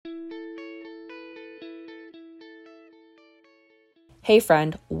Hey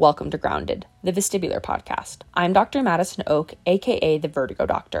friend, welcome to Grounded, the Vestibular podcast. I'm Dr. Madison Oak, aka the Vertigo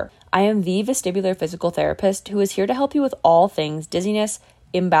Doctor. I am the vestibular physical therapist who is here to help you with all things dizziness,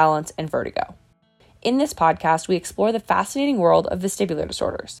 imbalance, and vertigo. In this podcast, we explore the fascinating world of vestibular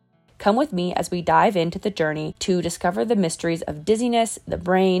disorders. Come with me as we dive into the journey to discover the mysteries of dizziness, the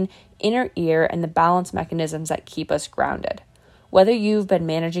brain, inner ear, and the balance mechanisms that keep us grounded. Whether you've been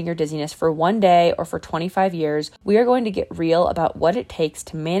managing your dizziness for one day or for 25 years, we are going to get real about what it takes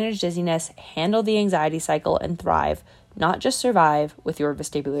to manage dizziness, handle the anxiety cycle, and thrive, not just survive, with your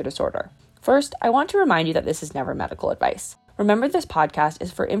vestibular disorder. First, I want to remind you that this is never medical advice. Remember, this podcast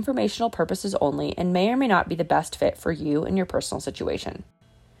is for informational purposes only and may or may not be the best fit for you and your personal situation.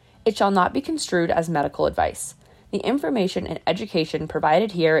 It shall not be construed as medical advice. The information and education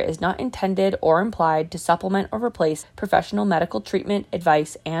provided here is not intended or implied to supplement or replace professional medical treatment,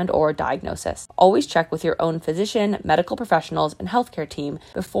 advice, and/or diagnosis. Always check with your own physician, medical professionals, and healthcare team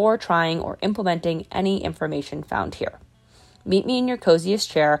before trying or implementing any information found here. Meet me in your coziest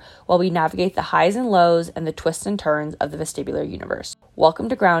chair while we navigate the highs and lows and the twists and turns of the vestibular universe. Welcome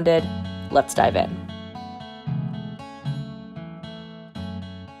to Grounded. Let's dive in.